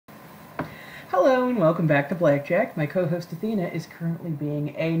Hello and welcome back to Blackjack. My co-host Athena is currently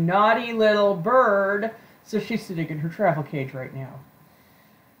being a naughty little bird, so she's sitting in her travel cage right now.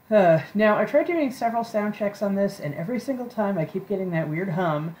 Now, I tried doing several sound checks on this, and every single time I keep getting that weird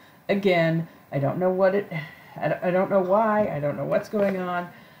hum. Again, I don't know what it... I don't know why, I don't know what's going on.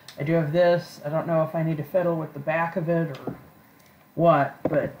 I do have this, I don't know if I need to fiddle with the back of it or what,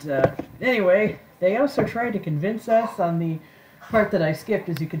 but anyway, they also tried to convince us on the part that I skipped,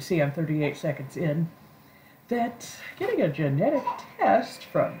 as you can see I'm 38 seconds in, that getting a genetic test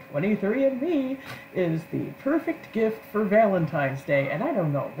from 23andMe is the perfect gift for Valentine's Day, and I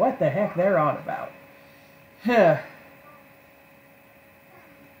don't know what the heck they're on about.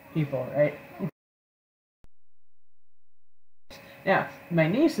 People, right? Now, my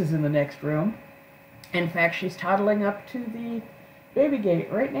niece is in the next room. In fact, she's toddling up to the baby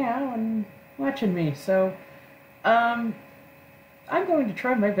gate right now and watching me, so, I'm going to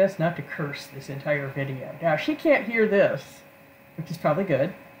try my best not to curse this entire video. Now, she can't hear this, which is probably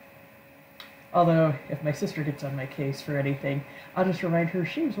good. Although, if my sister gets on my case for anything, I'll just remind her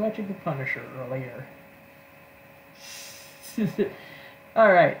she was watching The Punisher earlier.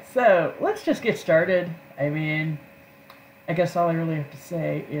 Alright, so, let's just get started. I mean, I guess all I really have to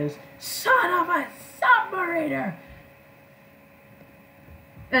say is, son of a submariner!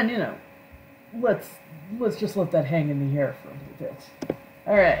 And, you know, let's just let that hang in the air for a little bit.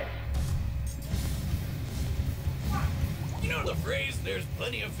 Alright. You know the phrase, there's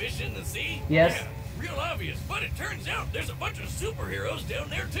plenty of fish in the sea? Yes. Yeah, real obvious, but it turns out there's a bunch of superheroes down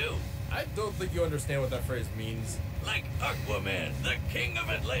there too. I don't think you understand what that phrase means. Like Aquaman, the king of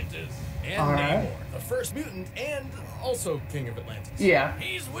Atlantis. And Alright. Namor, the first mutant and also king of Atlantis. Yeah.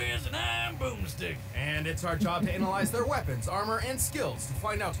 He's Wiz and I'm Boomstick. And it's our job to analyze their weapons, armor, and skills to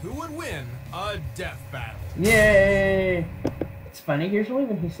find out who would win a death battle. Yay! It's funny, usually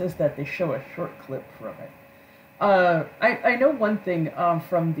when he says that, they show a short clip from it. I know one thing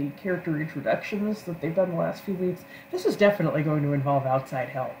from the character introductions that they've done the last few weeks. This is definitely going to involve outside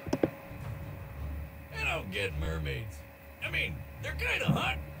help. I don't get mermaids. I mean, they're kind of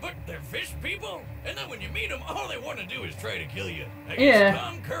hot, but they're fish people. And then when you meet them, all they want to do is try to kill you. I guess Yeah.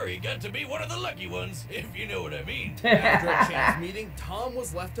 Tom Curry got to be one of the lucky ones, if you know what I mean. After a chance meeting, Tom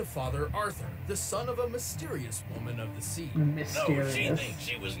was left to father Arthur, the son of a mysterious woman of the sea. No, Mysterious. she thinks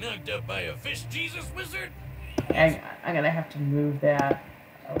she was knocked up by a fish Jesus wizard. I'm gonna have to move that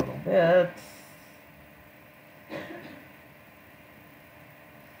a little bit.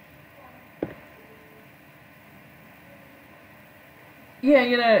 Yeah,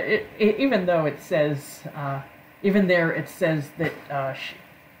 you know, even though it says, even there it says that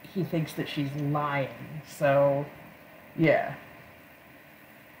he thinks that she's lying, so, yeah.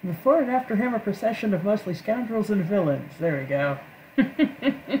 Before and after him, a procession of mostly scoundrels and villains. There we go.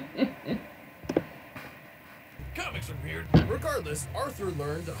 Comics are weird. Regardless, Arthur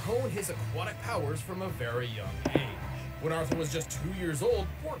learned to hone his aquatic powers from a very young age. When Arthur was just 2 years old,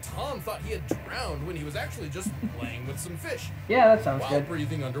 poor Tom thought he had drowned when he was actually just playing with some fish Yeah, that sounds while good.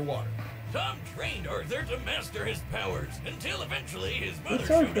 breathing underwater. Tom trained Arthur to master his powers until eventually his mother It's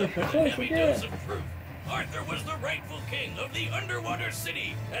showed okay, up with it's a okay, heavy yeah. dose of truth. Arthur was the rightful king of the underwater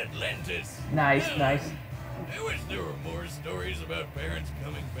city, Atlantis. Nice, Now, nice. I wish there were more stories about parents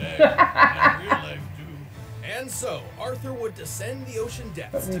coming back in real life too. And so, Arthur would descend the ocean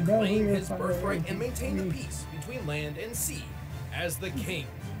depths But we to know claim we are his birthright and maintain the fine. peace between land and sea as the king,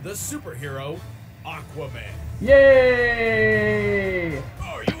 the superhero, Aquaman. Yay! Oh,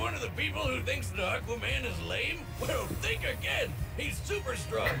 are you one of the people who thinks that Aquaman is lame? Well, think again. He's super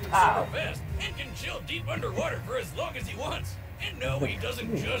strong, Ow. super fast, and can chill deep underwater for as long as he wants. And no, he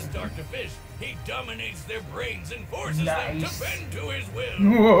doesn't just talk to fish. He dominates their brains and forces them Nice. to bend to his will.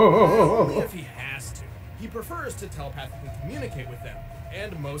 Only Whoa! if he has to. He prefers to telepathically communicate with them,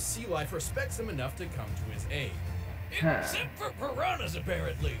 and most sea life respects him enough to come to his aid. Except for piranhas,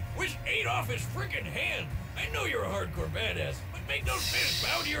 apparently, which ate off his freaking hand. I know you're a hardcore badass, but make those fish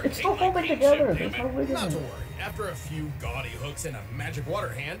bow to your It's still king like holding kingship, together. damn It's it. holding Not to together. worry, after a few gaudy hooks and a magic water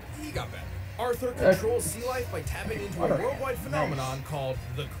hand, he got better. Arthur controls sea life by tapping into a Water hand. worldwide phenomenon called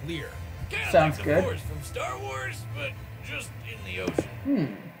the Clear. Kinda Sounds like the good. Force from Star Wars, but just in the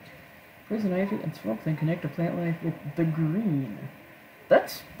ocean. Poison ivy and swamp thing connect to plant life with the green.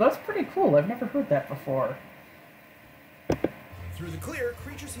 That's pretty cool. I've never heard that before. Through the Clear,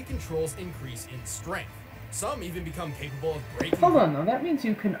 creatures he controls increase in strength. Some even become capable of breaking. Hold on, though. That means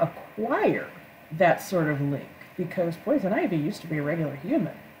you can acquire that sort of link, because Poison Ivy used to be a regular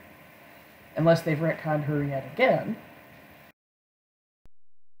human. Unless they've retconned her yet again.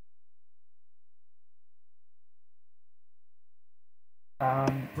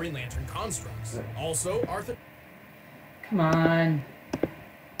 Green Lantern constructs. Also, Arthur's Come on.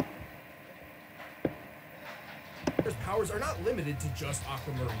 powers are not limited to just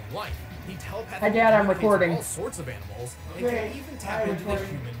aquamarine life. He Hi, telepathically Dad, I'm communicates with recording. all sorts of animals and can even tap into the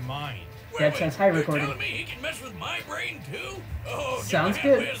human mind. Dad says hi, You're recording. telling me he can mess with my brain too? Oh, get Sounds that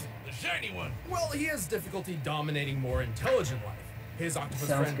good. whiz, the shiny one. Well, he has difficulty dominating more intelligent life. His octopus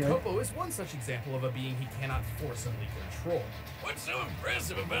Sounds friend good. Topo is one such example of a being he cannot forcibly control. What's so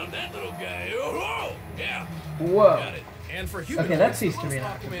impressive about that little guy? Oh, yeah. Whoa. Got it. And for humans, Okay, that the ceased to most be an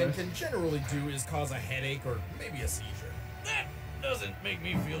Aquaman octopus. can generally do is cause a headache or maybe a seizure. That doesn't make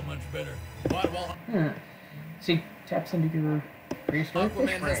me feel much better. But while See, taps into your prehistoric fish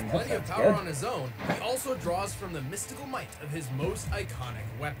Aquaman has brain. plenty of That's power good. on his own, he also draws from the mystical might of his most iconic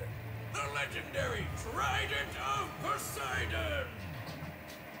weapon. The legendary Trident of Poseidon.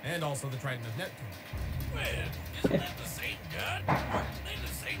 And also the Trident of Neptune. Wait, isn't that the same god? Aren't they the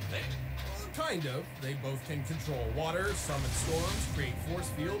same thing? Kind of. They both can control water, summon storms, create force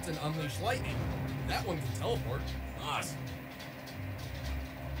fields, and unleash lightning. That one can teleport. Awesome.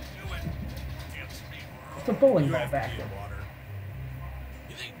 Do it. It's me, It's a world. bowling You ball have to back be there. in water.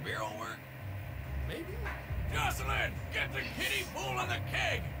 You think beer will work? Maybe. Jocelyn, get the kiddie pool and the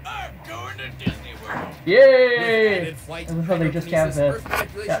keg. I'm going to Disney World. With Yay! added flight, I love how they just have hydrokinesis, the, earth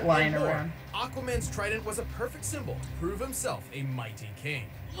manipulation, that line and more, around. Aquaman's trident was a perfect symbol to prove himself a mighty king.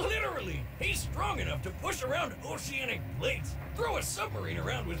 Literally, he's strong enough to push around oceanic plates, throw a submarine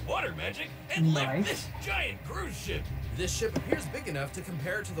around with water magic, and lift Nice. this giant cruise ship. This ship appears big enough to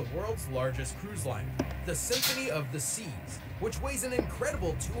compare to the world's largest cruise liner, the Symphony of the Seas, which weighs an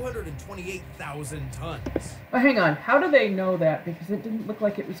incredible 228,000 tons. Well, hang on. How do they know that? Because it didn't look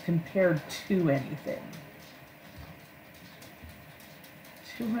like it was compared to anything.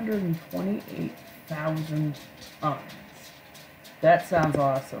 228,000 tons. That sounds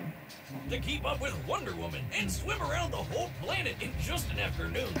awesome. To keep up with Wonder Woman and swim around the whole planet in just an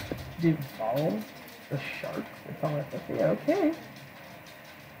afternoon. Devolved the shark for telepathy. Okay.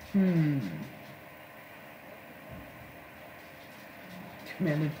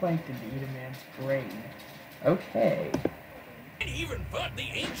 Commanded plankton to eat a man's brain. Okay. And even fought the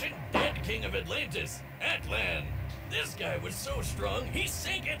ancient dead king of Atlantis, Atlan. This guy was so strong, he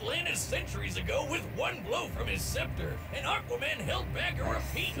sank Atlantis centuries ago with one blow from his scepter, and Aquaman held back a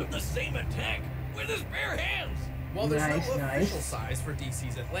repeat of the same attack with his bare hands. While there's Nice, no nice. official size for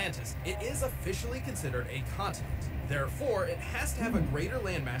DC's Atlantis, it is officially considered a continent. Therefore, it has to have a greater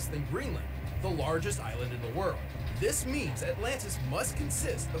landmass than Greenland, the largest island in the world. This means Atlantis must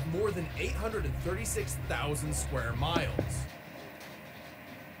consist of more than 836,000 square miles.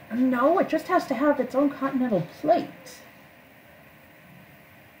 No, it just has to have its own continental plate.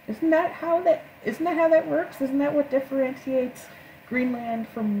 Isn't that how that works? Isn't that what differentiates Greenland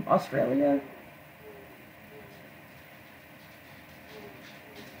from Australia?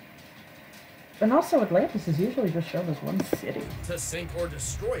 And also, Atlantis is usually just shown as one city. To sink or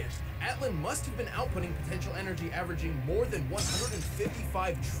destroy it, Atlan must have been outputting potential energy averaging more than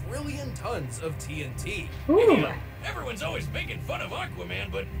 155 trillion tons of TNT. Ooh. Everyone's always making fun of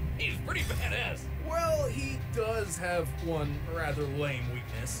Aquaman, but he's pretty badass. Well, he does have one rather lame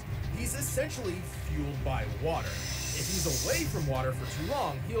weakness. He's essentially fueled by water. If he's away from water for too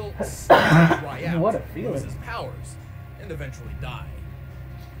long, he'll dry out, What a feeling. lose his powers, and eventually die.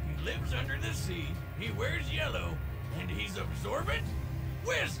 He lives under the sea, he wears yellow, and he's absorbent?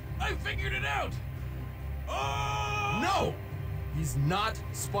 Whiz, I figured it out! Oh! No! He's not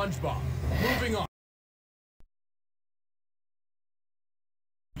SpongeBob. Moving on.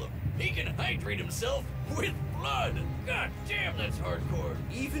 He can hydrate himself with blood! God damn, that's hardcore!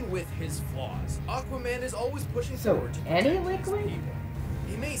 Even with his flaws, Aquaman is always pushing So, forward to any protect his liquid? people.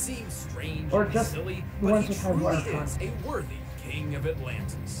 He may seem strange Or and just silly, the but ones he that have truly water is content? a worthy king of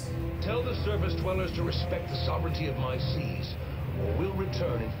Atlantis. Tell the surface dwellers to respect the sovereignty of my seas, or we'll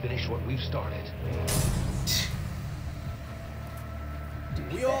return and finish what we've started.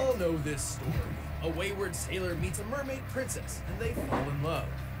 We all know this story. A wayward sailor meets a mermaid princess, and they fall in love.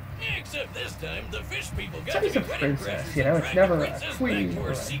 Except this time, the fish people got Somebody's to a be wedding princess, presents you know, and it's drag the never a princess queen back to or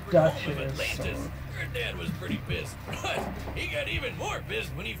her a secret home of duchess Atlantis. or- Her dad was pretty pissed, but he got even more pissed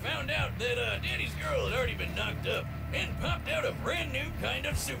when he found out that Daddy's girl had already been knocked up and popped out a brand new kind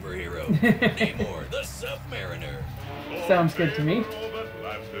of superhero, Namor, the submariner. Sounds good to me.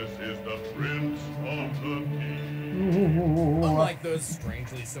 Atlantis is the prince of the deep. Ooh. Unlike those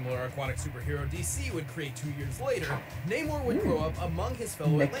strangely similar aquatic superhero DC would create 2 years later, Namor would grow up among his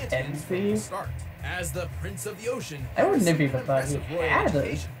fellow Atlanteans from the Mackenzie? start. As the Prince of the Ocean, I wouldn't have received even an thought he impressive royal had a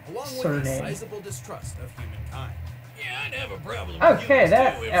education, along with a surname. sizable distrust of humankind. Yeah, I'd have a problem Okay, with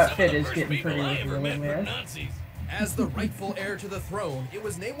that humans, too, if outfit some of is the first getting people pretty I ever met revealing were there. Nazis. As the rightful heir to the throne, it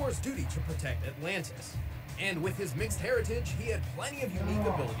was Namor's duty to protect Atlantis. And with his mixed heritage, he had plenty of unique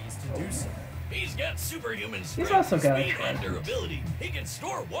abilities to do so. He's got superhuman strength, also got a speed, and trident. durability. He can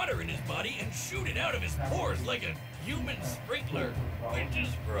store water in his body and shoot it out of his pores like a human sprinkler, which is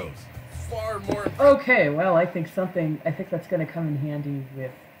gross. Far more Okay, well, I think that's going to come in handy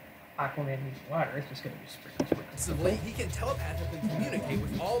with Aquaman using water. It's just going to be sprinkle. impressively, he can telepathically communicate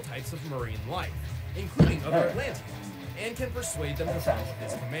with all types of marine life, including other Atlanteans, and can persuade them to follow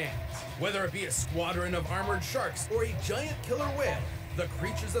his commands. Whether it be a squadron of armored sharks or a giant killer whale, the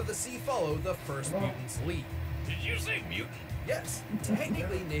creatures of the sea follow the first mutant's lead. Did you say mutant? Yes,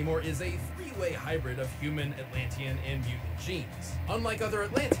 technically Namor is a three-way hybrid of human, Atlantean, and mutant genes. Unlike other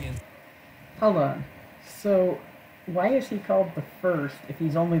Atlanteans, Hold on. So, why is he called the first if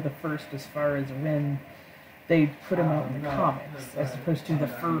he's only the first as far as when they put him out in the comics, as opposed to the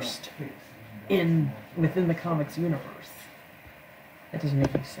first within the comics universe? That doesn't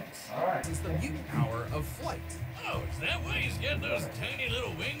make any sense. is the mutant power of flight. Oh, is that why he's got those tiny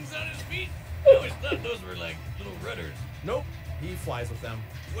little wings on his feet? I always thought those were like little rudders. Nope, he flies with them.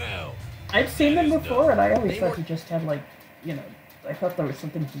 Wow. I've seen them before, and I always Namor- thought he just had, like, I thought there was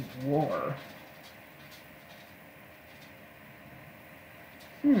something he wore.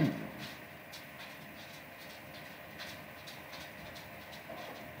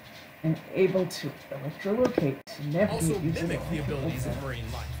 And able to electrolocate to navigate Also using mimic the electrical abilities of field.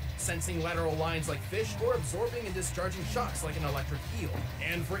 marine life, sensing lateral lines like fish or absorbing and discharging shocks like an electric eel.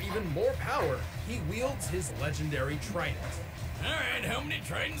 And for even more power, he wields his legendary trident. Alright, how many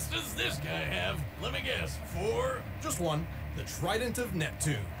tridents does this guy have? Let me guess. 4? Just one, the Trident of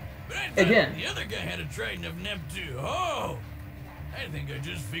Neptune. But I thought Again. the other guy had a trident of Neptune. Oh! I think I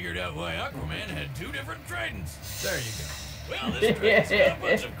just figured out why Aquaman had 2 different tridents. There you go. Well, this trident's got a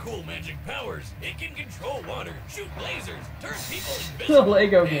bunch of cool magic powers. It can control water, shoot lasers, turn people invisible. The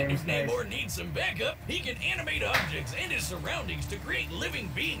Lego and game's if nice. Namor needs some backup, he can animate objects and his surroundings to create living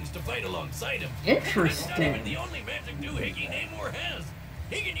beings to fight alongside him. That's not even Interesting. the only magic doohickey Namor has.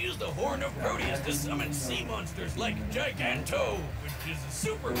 He can use the Horn of Proteus to summon sea monsters like Giganto, which is a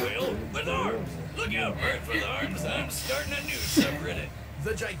super whale with arms. Look out, birds with arms. I'm starting a new subreddit.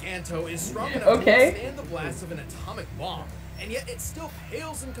 The Giganto is strong enough Okay. to withstand the blast of an atomic bomb, and yet it still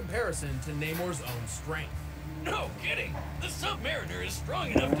pales in comparison to Namor's own strength. No kidding. The submariner is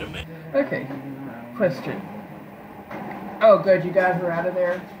strong enough to make... Okay. Question. Oh, good. You got her out of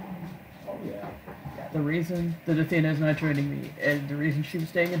there? Oh, yeah. The reason that Athena's not joining me, and the reason she was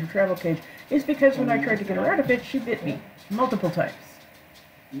staying in her travel cage, is because when I tried to get her out of it, she bit me. Multiple times.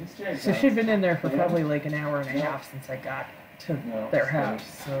 So she'd been in there for probably like an hour and a half since I got to their house.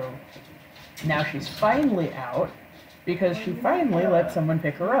 So now she's finally out, because she finally let someone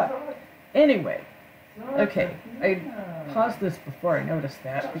pick her up. Anyway. Okay, I paused this before I noticed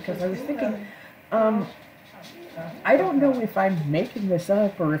that, because I was thinking, I don't know if I'm making this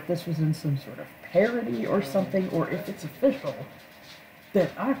up, or if this was in some sort of parody or something, or if it's official,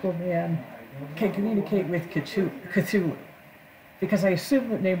 that Aquaman can communicate with Cthulhu. Because I assume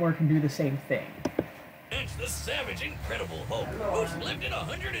that Namor can do the same thing. It's the savage, incredible Hulk, who's lifted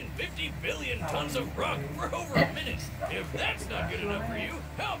 150 billion tons of rock for over a minute. If that's not good enough for you,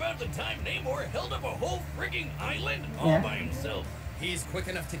 how about the time Namor held up a whole frigging island all Yeah. by himself? He's quick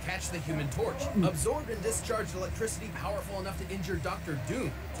enough to catch the Human Torch, absorbed and discharged electricity powerful enough to injure Dr.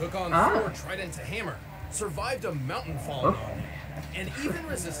 Doom, took on Thor trident to hammer, survived a mountain falling on him, and even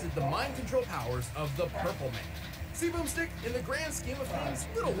resisted the mind control powers of the Purple Man. See, Boomstick, in the grand scheme of things,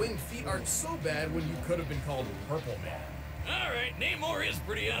 little winged feet aren't so bad when you could have been called Purple Man. Alright, Namor is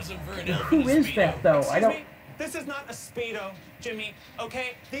pretty awesome for an elf. Who in a is Speedo. that, though? I don't... Me? This is not a Speedo, Jimmy,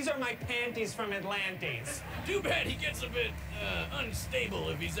 okay? These are my panties from Atlantis. Too bad he gets a bit, unstable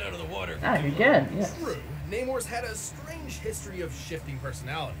if he's out of the water for too long. Again, yes. True, Namor's had a strange history of shifting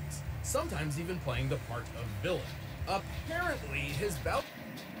personalities, sometimes even playing the part of villain. Apparently, his bout...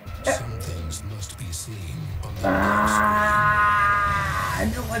 Some things must be seen on the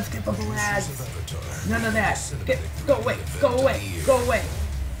No unskippable ads. Avatar. None of that. Go away. Go away. Go away.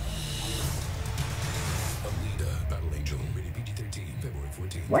 Alita, Battle Angel, rated PG-13, February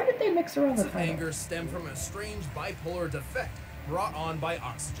 14th. Why did they mix around the His title? anger stemmed from a strange bipolar defect brought on by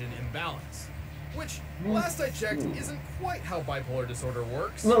oxygen imbalance. Which, last I checked, isn't quite how bipolar disorder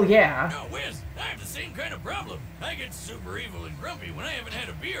works. Well, yeah. No, Wiz, I have the same kind of problem. I get super evil and grumpy when I haven't had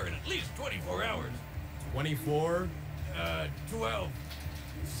a beer in at least 24 hours. 24? 12,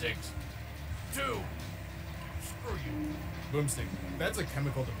 6, 2. Screw you. Boomstick, that's a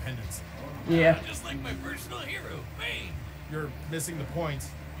chemical dependency. Yeah. Just like my personal hero, Bane. You're missing the point.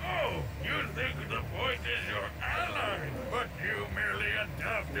 Oh, you think the point is your ally, but you merely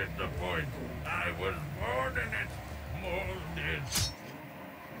adopted the point. I was born in it, molded.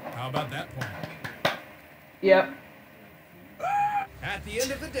 How about that point? Yep. At the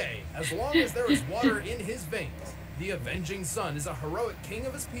end of the day, as long as there is water in his veins, the Avenging Sun is a heroic king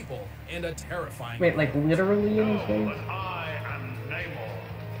of his people and a terrifying... Wait, like literally in his But veins? I am Namor,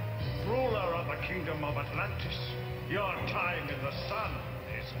 ruler of the kingdom of Atlantis. Your time in the sun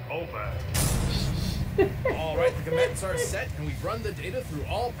is over. All right, the commands are set, and we've run the data through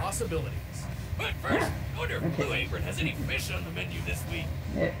all possibilities. But first, I wonder if Blue Apron has any fish on the menu this week.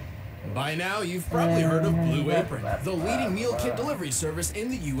 Yeah. By now, you've probably heard of Blue Apron, the leading meal kit delivery service in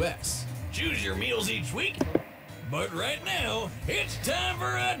the U.S. Choose your meals each week. But right now, it's time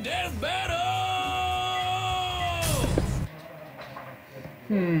for a death battle!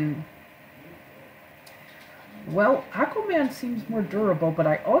 Well, Aquaman seems more durable, but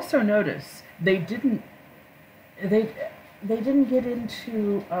I also noticed they didn't get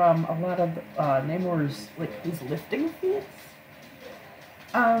into a lot of Namor's like his lifting feats.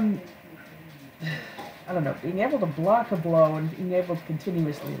 I don't know. Being able to block a blow and being able to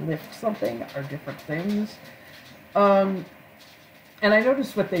continuously lift something are different things. And I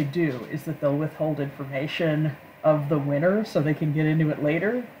noticed what they do is that they'll withhold information of the winner so they can get into it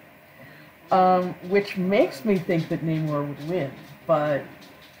later. Which makes me think that Namor would win, but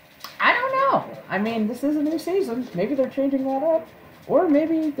I don't know. I mean, this is a new season. Maybe they're changing that up, or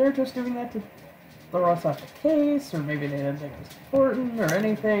maybe they're just doing that to throw us off the case, or maybe they didn't think it was important or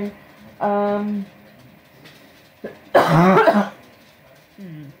anything.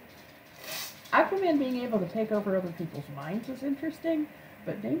 Aquaman being able to take over other people's minds is interesting,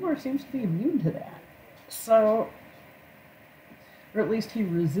 but Namor seems to be immune to that. So, or at least he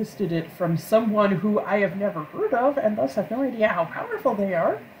resisted it from someone who I have never heard of, and thus have no idea how powerful they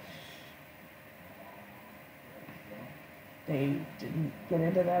are. They didn't get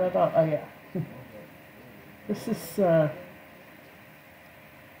into that at all. Oh yeah. This is,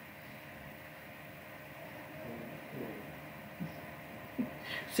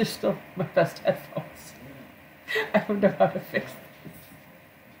 These are still my best headphones. I don't know how to fix this.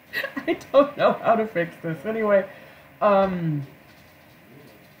 I don't know how to fix this. Anyway, I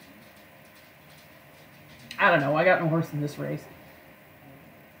don't know. I got no horse in this race.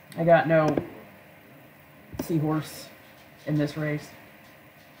 I got no seahorse in this race.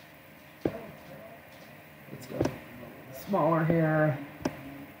 Let's go smaller here.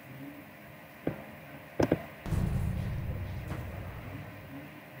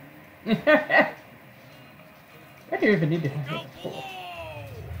 I don't even need to have a pool.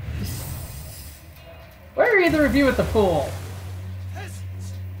 Why are either of you at the pool?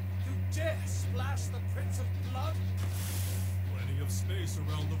 Peasants! You dare splash the Prince of Blood? Plenty of space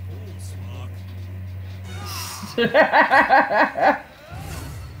around the pool, Smock.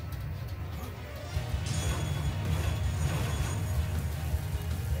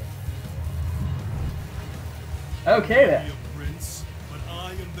 Okay then. Be a prince, but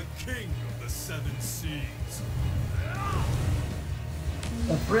I am the king of the seven seas.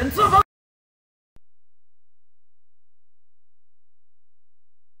 The Prince of...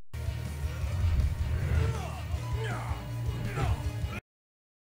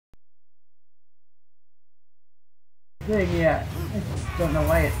 thing, yeah. I don't know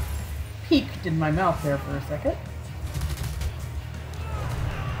why it peaked in my mouth there for a second.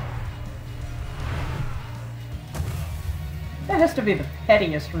 That has to be the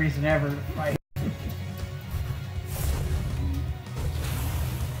pettiest reason ever to fight.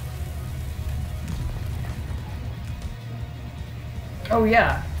 Oh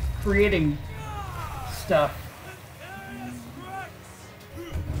yeah, creating stuff.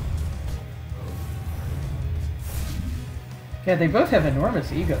 Yeah, they both have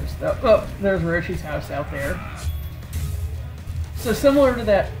enormous egos, though. Oh, there's Roshi's house out there. So similar to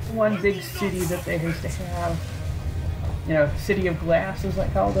that one big city that they used to have, you know, City of Glass, as I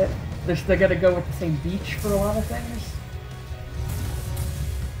called it. They gotta go with the same beach for a lot of things.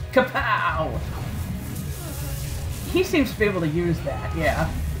 Kapow! He seems to be able to use that, yeah.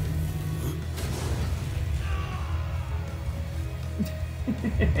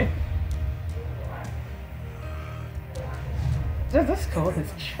 Dude, that's cool with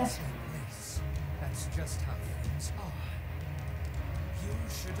his chest. That's just how things are. You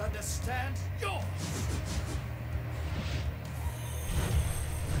should understand yours.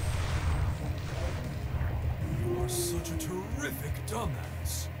 You are such a terrific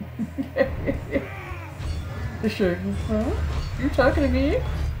dumbass. Sure. Huh? You talking to me?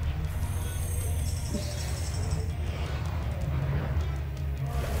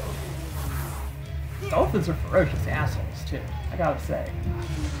 Dolphins are ferocious assholes, too. I gotta say.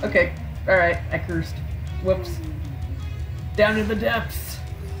 Okay. Alright. I cursed. Whoops. Down in the depths.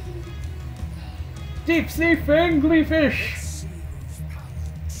 Deep sea fangly fish. Let's see whose power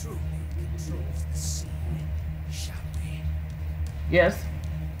truly controls the sea, shall we? Yes.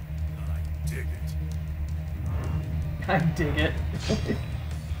 I dig it. I dig it.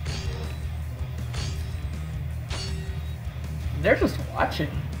 They're just watching.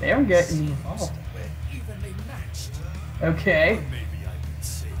 They don't get involved. We're evenly matched. Okay. Or maybe I've been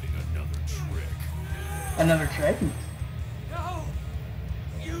saving another trick. Another trick. No!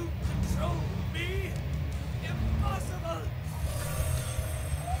 You control me? Impossible!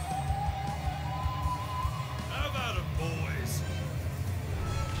 How about it, boys?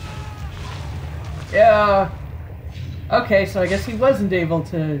 Yeah. Okay, so I guess he wasn't able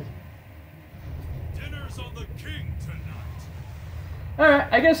to. Dinner's on the king tonight. Alright,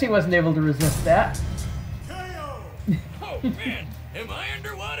 I guess he wasn't able to resist that. KO! Oh man, am I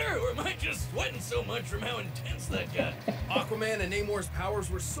underwater or am I just sweating so much from how intense that got? Aquaman and Namor's powers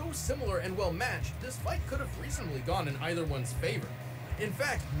were so similar and well matched, this fight could have reasonably gone in either one's favor. In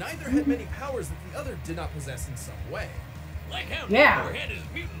fact, neither had many powers that the other did not possess in some way. Like how Yeah. Namor had his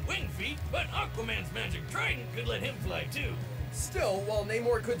mutant wing feet, but Aquaman's magic trident could let him fly too. Still, while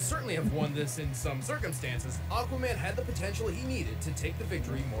Namor could certainly have won this in some circumstances, Aquaman had the potential he needed to take the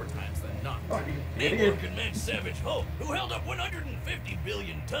victory more times than not. Namor could match Savage Hulk, who held up 150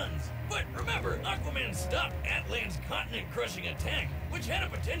 billion tons. But remember, Aquaman stopped Atlan's continent-crushing attack, which had a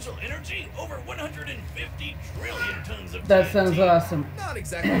potential energy over 150 trillion tons of That sounds TNT. awesome. Not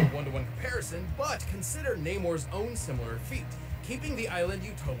exactly a one-to-one comparison, but consider Namor's own similar feat, keeping the island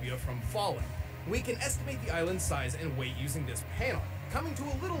Utopia from falling. We can estimate the island's size and weight using this panel, coming to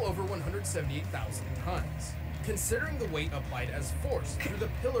a little over 178,000 tons. Considering the weight applied as force through the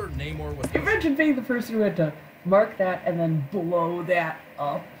pillar Namor was Imagine being the person who had to mark that and then blow that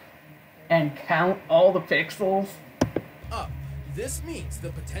up and count all the pixels. up. This means the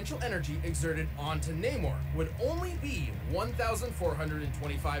potential energy exerted onto Namor would only be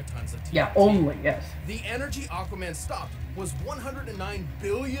 1,425 tons of TNT. Yeah, only, yes. The energy Aquaman stopped was 109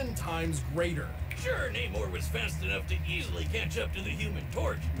 billion times greater. Sure, Namor was fast enough to easily catch up to the Human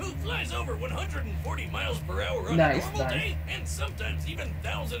Torch, who flies over 140 miles per hour on Nice, a normal nice. day, and sometimes even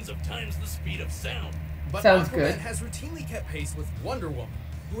thousands of times the speed of sound. But Sounds Aquaman good. has routinely kept pace with Wonder Woman,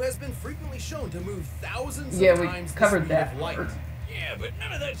 who has been frequently shown to move thousands Yeah, of we times the covered speed that of light. part. Yeah, but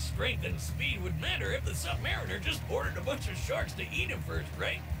none of that strength and speed would matter if the submariner just ordered a bunch of sharks to eat him first,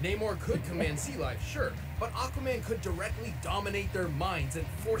 right? Namor could command sea life, sure, but Aquaman could directly dominate their minds and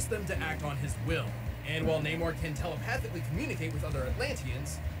force them to act on his will. And while Namor can telepathically communicate with other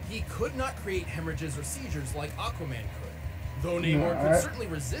Atlanteans, he could not create hemorrhages or seizures like Aquaman could. Though Namor could Alright. certainly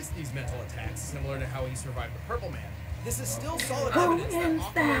resist these mental attacks, similar to how he survived the Purple Man, this is still solid Who evidence that is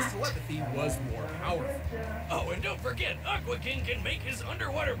Aquaman's that? telepathy was more powerful. Oh, and don't forget, Aqua King can make his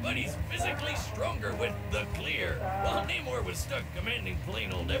underwater buddies physically stronger with the clear, while Namor was stuck commanding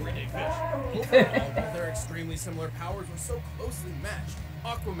plain old everyday fish. Overall, while their extremely similar powers were so closely matched,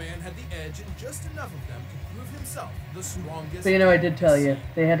 Aquaman had the edge in just enough of them to prove himself the strongest. But you know, I did tell you,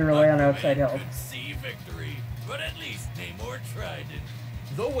 they had to rely on outside Aquaman help. could see victory, but at least Namor tried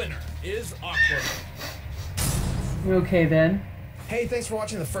it. The winner is Aquaman. Okay then. Hey, thanks for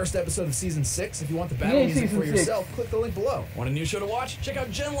watching the first episode of Season 6. If you want the Yay, battle music Season for 6. yourself, click the link below. Want a new show to watch? Check out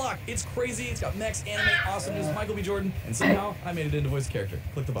Genlock. It's crazy. It's got mechs, anime, awesomeness, Michael B. Jordan, and somehow I made it into voice character.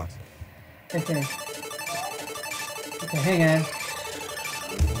 Click the box. Okay. Okay, hang on.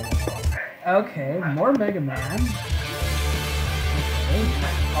 Okay, more Mega Man.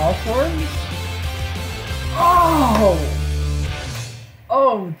 Okay, all forms? Oh!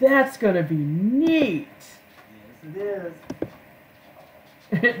 Oh, that's gonna be neat! Yes, it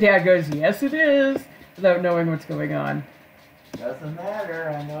is. Dad goes, yes it is, without knowing what's going on. Doesn't matter.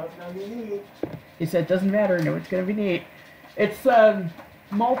 I know it's gonna be neat. He said, doesn't matter, I know it's gonna be neat. It's,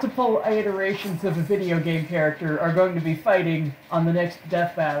 multiple iterations of a video game character are going to be fighting on the next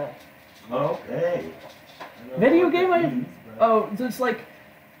death battle. Okay. I don't know Video what game? that means, but- Oh, there's like,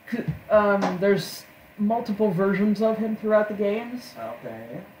 there's multiple versions of him throughout the games,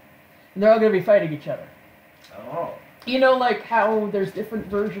 Okay. and they're all going to be fighting each other. Oh. You know, like how there's different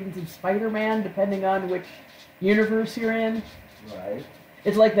versions of Spider-Man depending on which universe you're in? Right.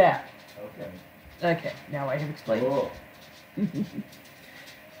 It's like that. Okay. Okay, now I have explained. Cool.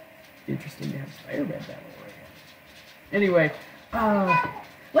 Interesting to have Spider-Man battle royale. Anyway,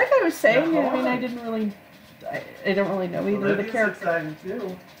 like I was saying, I mean, I didn't really I don't really know either of the Olivia's characters. excited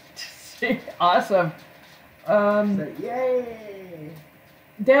too. Awesome. So, yay!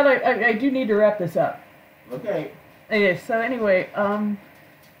 Dad, I do need to wrap this up. Okay. Okay, so anyway,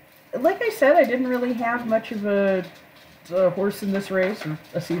 like I said, I didn't really have much of a horse in this race, or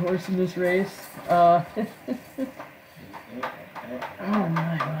a seahorse in this race. Oh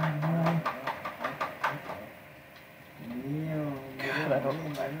my. God, I don't know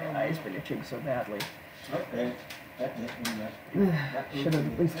why my eyes been itching so badly. Okay. Should have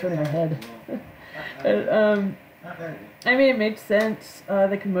at least turned my head. But, I mean, it makes sense.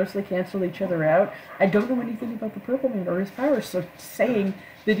 They can mostly cancel each other out. I don't know anything about the Purple Man or his powers, so saying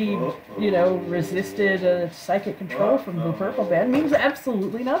that he, resisted psychic control from the Purple Man means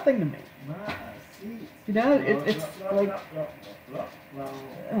absolutely nothing to me. It's like, I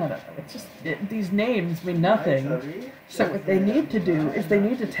don't know, it's just, these names mean nothing. So what they need to do is they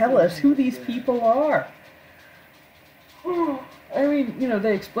need to tell us who these people are. I mean,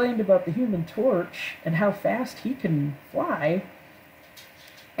 they explained about the Human Torch and how fast he can fly,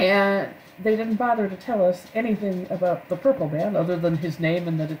 and they didn't bother to tell us anything about the Purple Man other than his name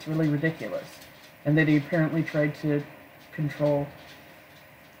and that it's really ridiculous, and that he apparently tried to control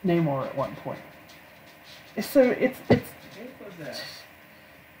Namor at one point. So it's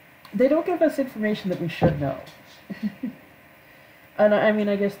they don't give us information that we should know. And I mean,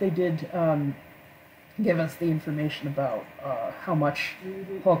 I guess they did give us the information about how much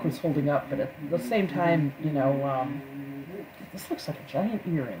Hulk was holding up, but at the same time, this looks like a giant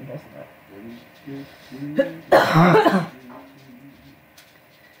earring, doesn't it?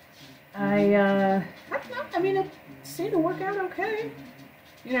 I don't know. I mean, it seemed to work out okay,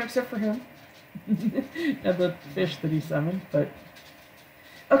 except for him and the fish that he summoned. But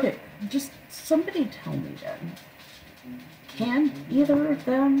okay, just somebody tell me then. Can either of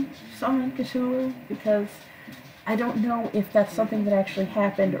them summon Cthulhu? Because I don't know if that's something that actually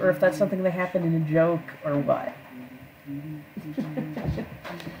happened, or if that's something that happened in a joke, or what.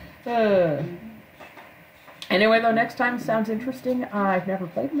 Anyway, though, next time sounds interesting. I've never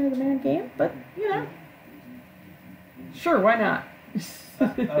played an Other Man game, but, sure, why not?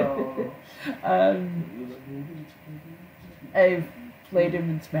 I've played him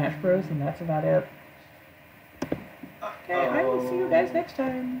in Smash Bros, and that's about it. Okay, I will see you guys next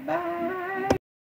time. Bye!